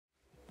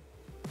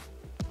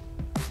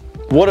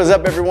What is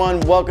up, everyone?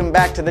 Welcome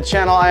back to the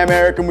channel. I am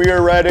Eric and we are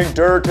Ryden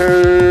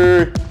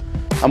Dirty.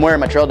 I'm wearing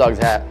my Trail Dogs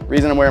hat.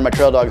 Reason I'm wearing my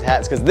Trail Dogs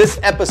hat is because this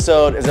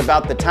episode is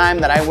about the time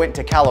that I went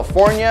to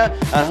California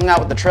and hung out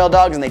with the Trail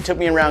Dogs and they took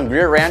me around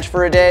Greer Ranch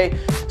for a day.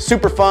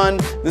 Super fun.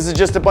 This is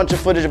just a bunch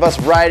of footage of us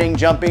riding,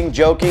 jumping,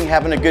 joking,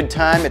 having a good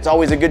time. It's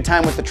always a good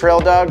time with the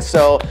Trail Dogs.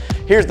 So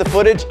here's the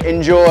footage.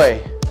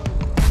 Enjoy.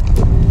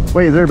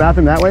 Wait, is there a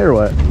bathroom that way or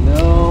what?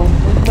 No,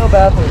 there's no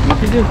bathroom. You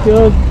can just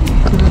go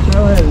to the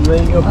trailhead and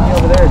then you go pee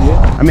over there, dude.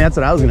 I mean, that's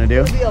what I was gonna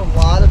do. It's gonna be a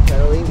lot of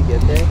pedaling to get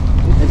there.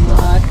 It's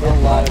not a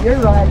lot. You're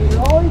right. It's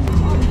always...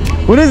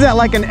 What is that,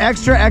 like an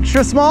extra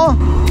small?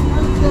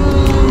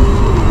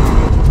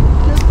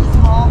 Just a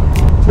small.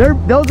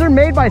 Those are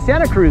made by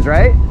Santa Cruz,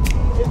 right?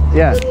 It's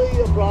Yeah.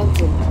 literally a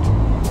Bronson.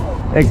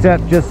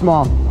 Except just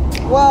small.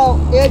 Well,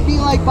 it'd be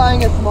like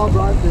buying a small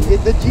Bronson.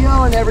 The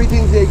geo and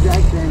everything's the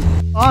exact same.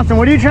 Austin,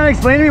 what are you trying to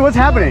explain to me? What's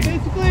happening?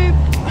 Basically,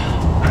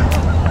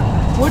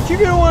 what you're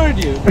gonna want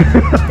to do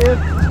if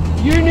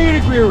you're new to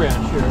Greer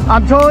Ranch here.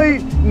 I'm totally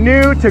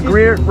new to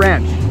Greer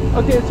Ranch.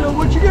 Okay, so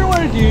what you're gonna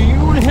want to do, you're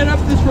gonna head up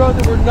this road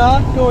that we're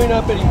not going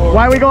up anymore.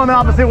 Why are we going the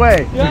opposite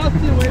way? The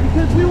opposite way,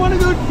 because we want to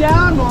go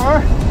down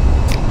more,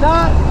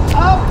 not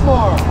up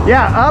more.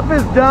 Yeah, up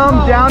is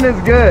dumb, down is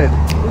good.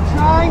 We're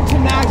trying to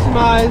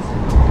maximize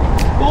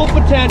full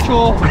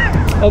potential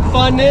of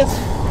funness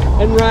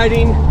and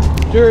riding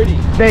dirty.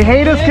 They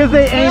hate us because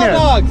they ain't us.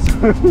 Dogs.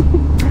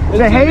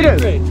 They hate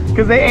us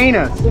because they ain't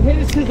us. They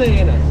hate us because they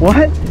ain't us.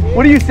 What?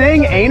 What are you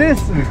saying, anus?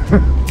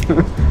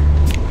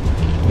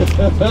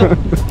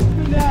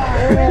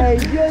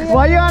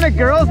 Why are you on a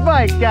girl's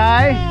bike,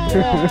 guy?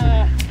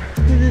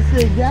 Because it's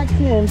the exact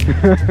same as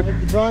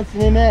the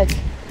Bronson MX,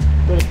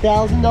 but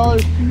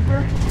 $1,000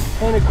 cheaper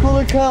and a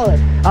cooler color.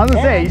 I was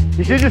gonna say,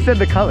 you should have just said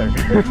the color.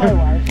 It's my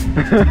wife.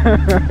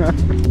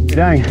 You're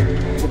dying.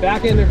 The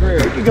back end of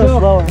Greer. You can go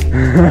slower. I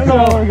don't know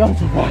where we're going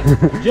so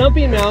fast.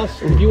 Jumping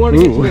mouse, if you want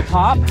to get to the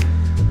top,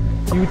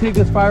 you would take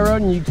this fire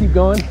road and you keep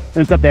going. And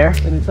it's up there?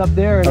 And it's up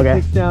there and it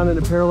kicks down and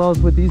it parallels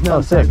with these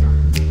mountains. Oh,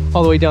 sick.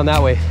 All the way down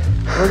that way.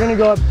 We're gonna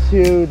go up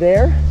to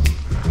there,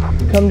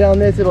 come down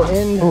this, it'll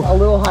end a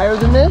little higher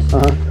than this,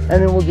 and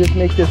then we'll just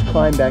make this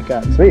climb back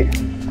up. Sweet.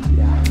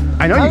 Yeah.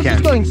 I know I you was can.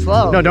 just going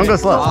slow. No, don't go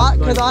slow.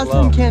 Because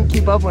Austin can't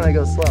keep up when I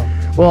go slow.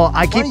 Well,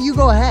 I Why keep... don't you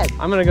go ahead?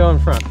 I'm gonna go in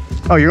front.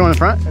 Oh, you're going in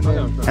front? And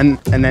then,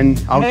 And then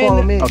I'll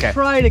follow me. Okay.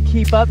 Try to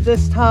keep up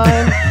this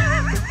time.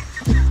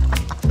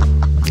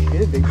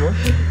 get it, big boy.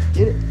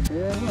 Get it.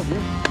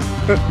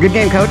 Good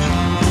game, coach.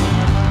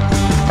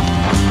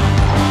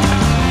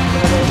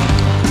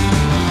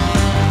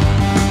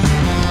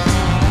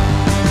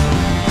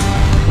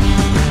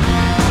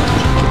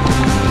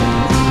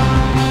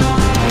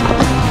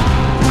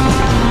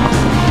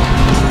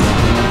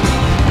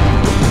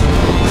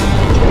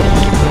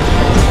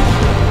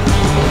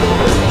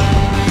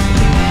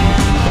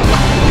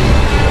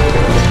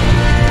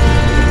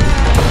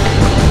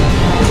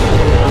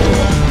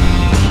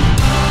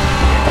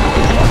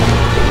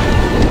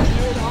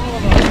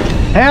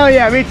 Hell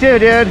yeah, me too,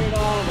 dude.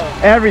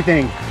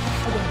 Everything.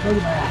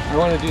 I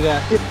want to do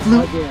that. It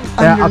flew.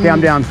 Yeah, okay,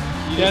 I'm down.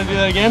 You down to do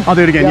that again? I'll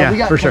do it again, we yeah,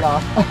 got for cut sure.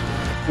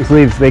 off. These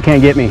leaves, they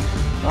can't get me.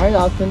 All right,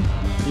 Austin.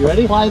 You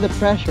ready? Apply the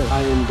pressure. I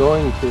am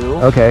going to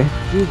Okay.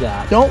 do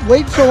that. Don't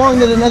wait so long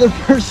that another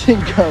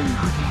person comes.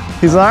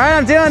 He's like, all right,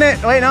 I'm doing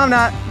it. Wait, no, I'm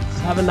not. Let's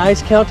have a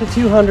nice count to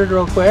 200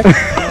 real quick.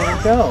 There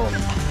we go.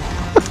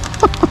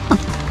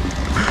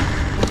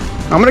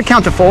 I'm gonna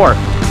count to 4.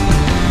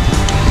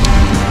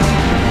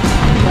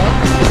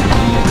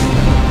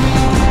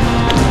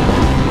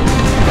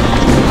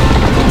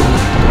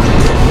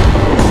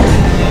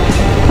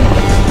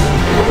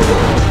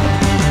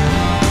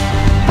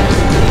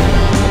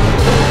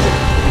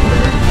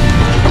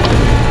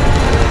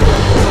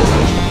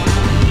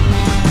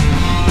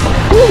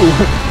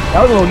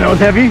 That was a little nose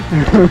heavy.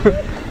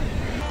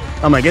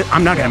 I'm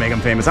not gonna make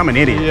him famous. I'm an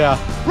idiot. Yeah.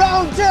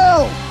 Round 2!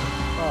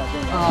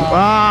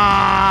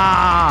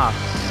 Ah!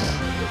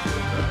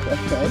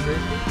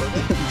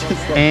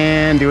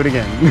 And do it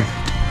again.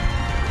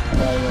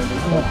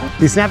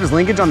 He snapped his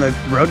linkage on the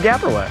road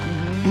gap or what?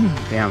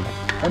 Damn.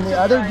 And the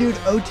other dude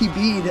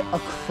OTB'd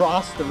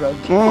across the road.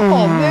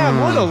 Oh man,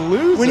 what a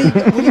loser.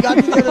 When he got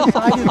to the other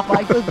side, his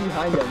bike was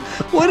behind him.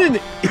 What an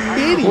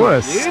idiot. What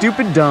a dude.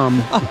 stupid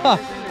dumb.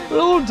 What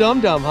a little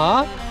dum-dum,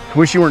 huh?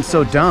 Wish you weren't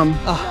so dumb.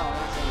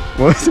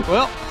 What?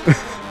 Well,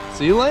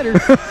 see you later.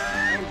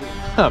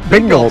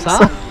 Big gulps.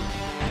 Huh?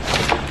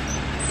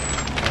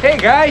 Hey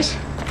guys!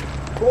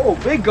 Oh,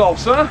 big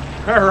gulps, huh?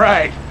 All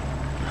right.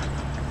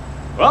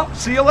 Well,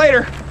 see you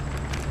later.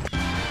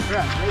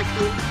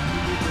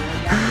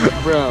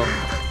 Bro.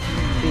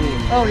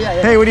 Oh yeah,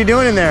 yeah. Hey, what are you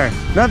doing in there?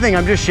 Nothing,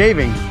 I'm just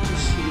shaving.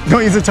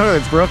 Don't use the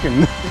toilet, it's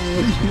broken.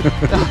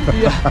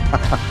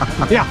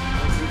 Yeah.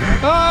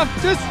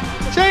 Just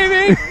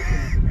shaving.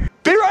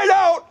 Be right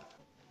out!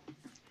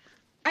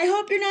 I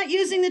hope you're not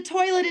using the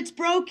toilet, it's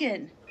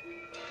broken.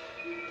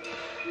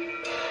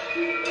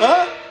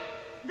 Huh?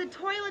 The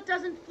toilet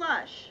doesn't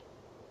flush.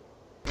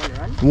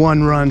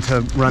 One run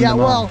to run them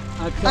all.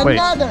 Wait.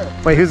 Another.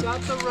 Wait, who's?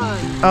 Got the run.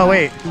 Oh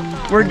wait,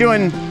 we're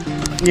doing.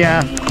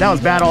 Yeah, that was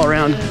bad all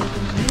around.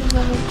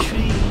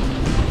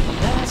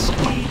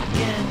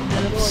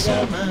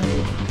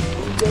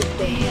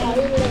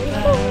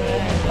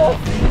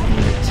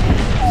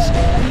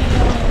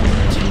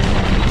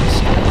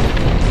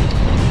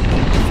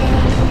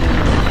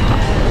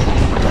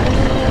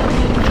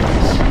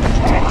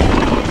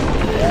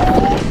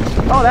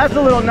 Oh, that's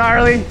a little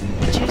gnarly.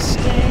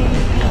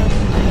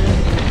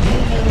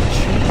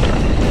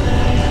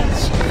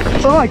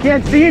 Oh, I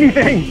can't see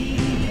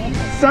anything.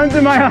 Sun's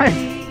in my eyes.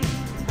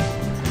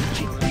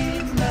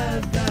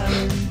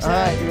 All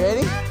right, you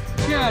ready?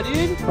 Yeah,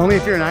 dude. Only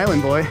if you're an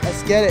island boy.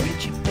 Let's get it.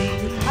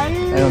 I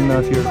don't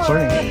know if you're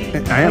recording.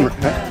 I am.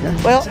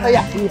 Yeah. Well,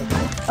 yeah.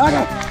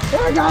 Okay,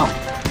 here we go.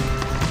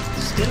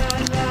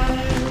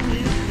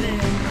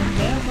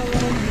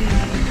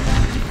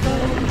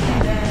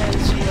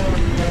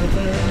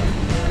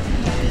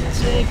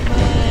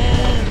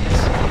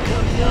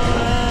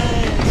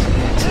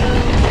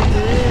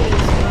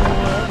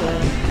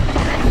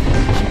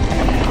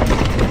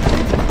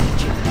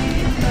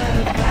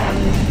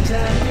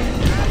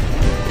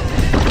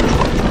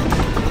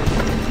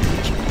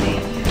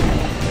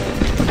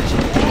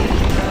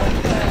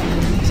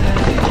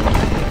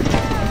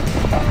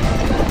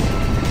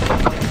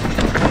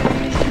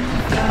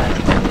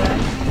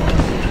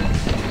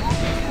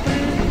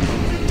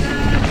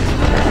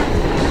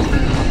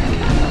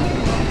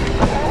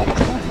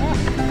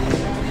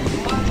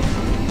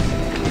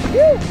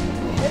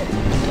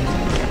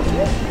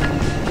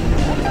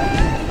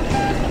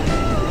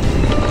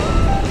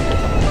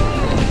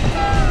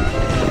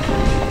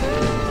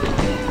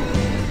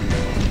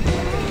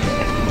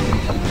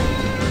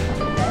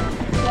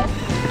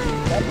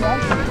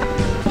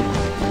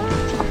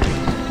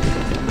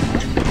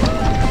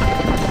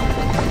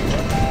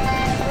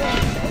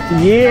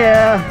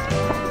 Yeah.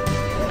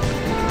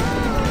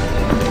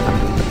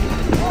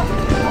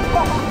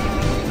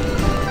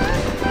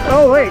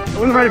 Oh wait, I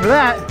wasn't ready for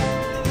that.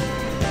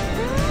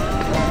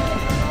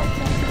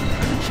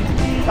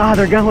 Ah,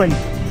 they're going.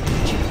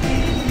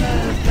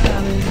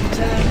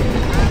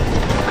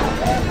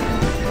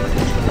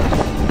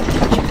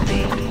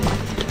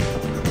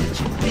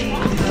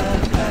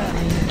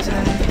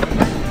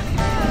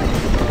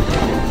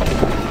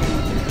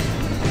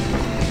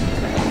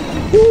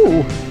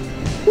 Ooh.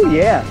 Ooh,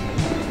 yeah.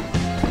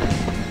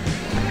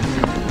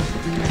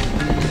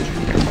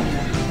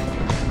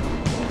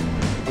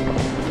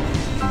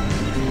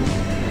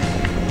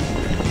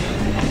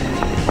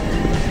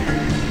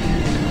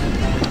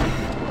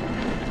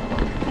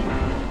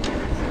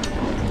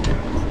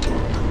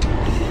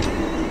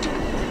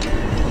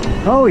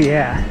 Oh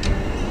yeah.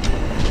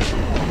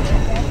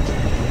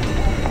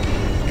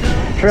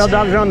 Trail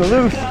dogs are on the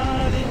loose.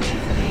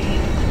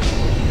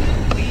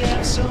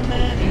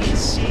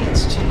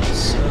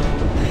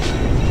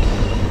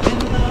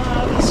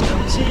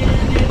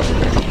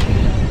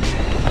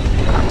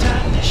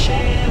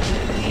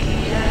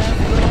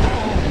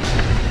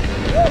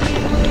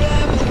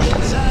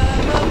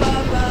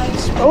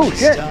 Oh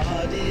shit.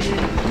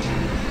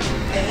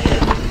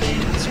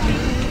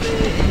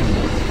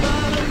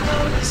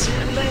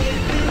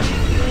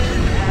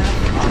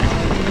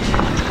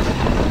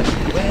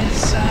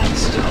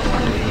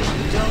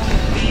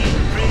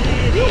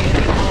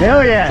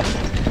 Hell yeah.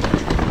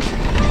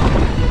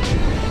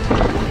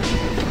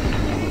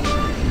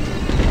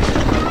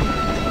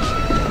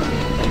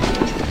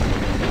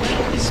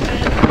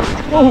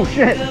 Oh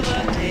shit.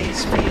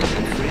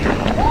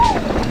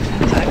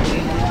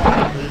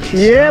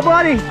 Yeah,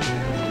 buddy.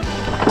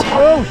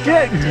 Oh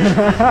shit.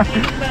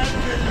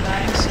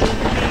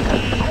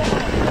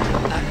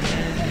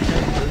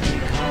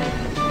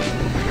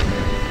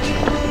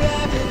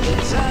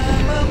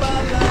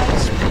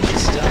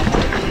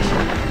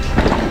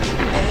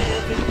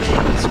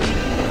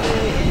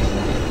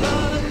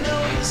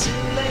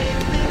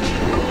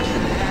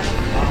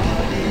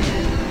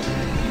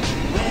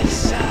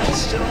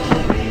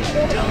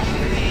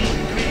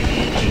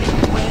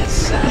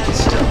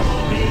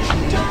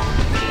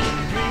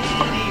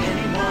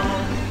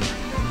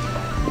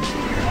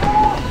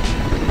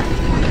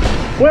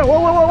 Whoa, whoa,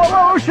 whoa, whoa, whoa,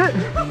 whoa, shit!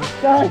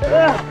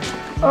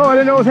 Oh, I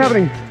didn't know what was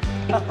happening.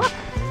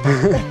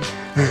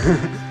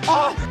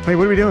 Wait,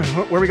 what are we doing?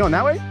 Where are we going,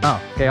 that way?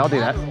 Oh, okay, I'll do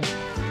that.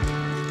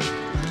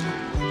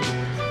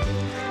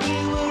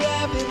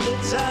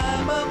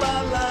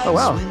 Oh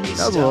wow,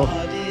 that was a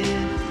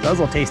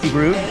little tasty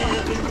brew.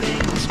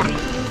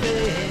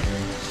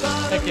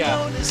 Heck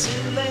yeah.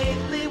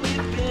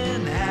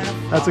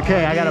 That's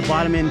okay, I got a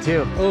bottom in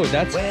too. Oh,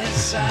 that's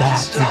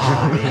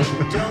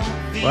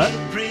What?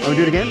 Want to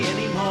do it again?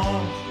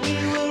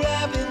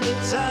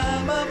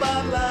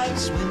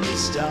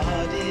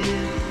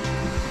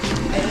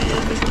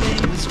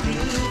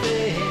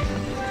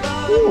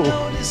 Ooh,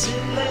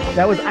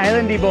 that was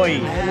Islandy Boy.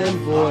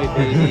 Island boy,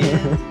 baby.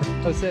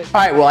 Oh, sick. All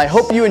right, well, I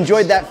hope you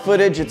enjoyed that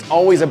footage. It's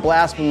always a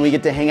blast when we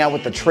get to hang out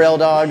with the trail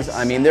dogs.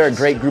 I mean, they're a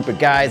great group of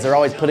guys. They're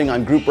always putting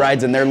on group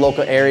rides in their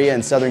local area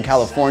in Southern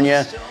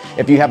California.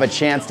 If you have a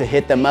chance to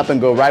hit them up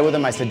and go ride with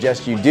them, I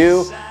suggest you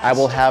do. I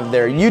will have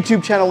their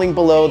YouTube channel link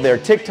below, their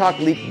TikTok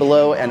link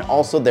below, and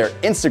also their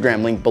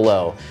Instagram link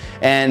below.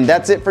 And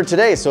that's it for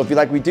today. So if you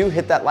like what we do,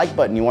 hit that like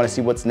button. You want to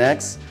see what's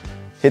next?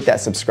 Hit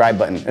that subscribe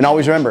button. And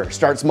always remember,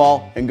 start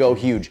small and go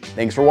huge.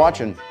 Thanks for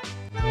watching.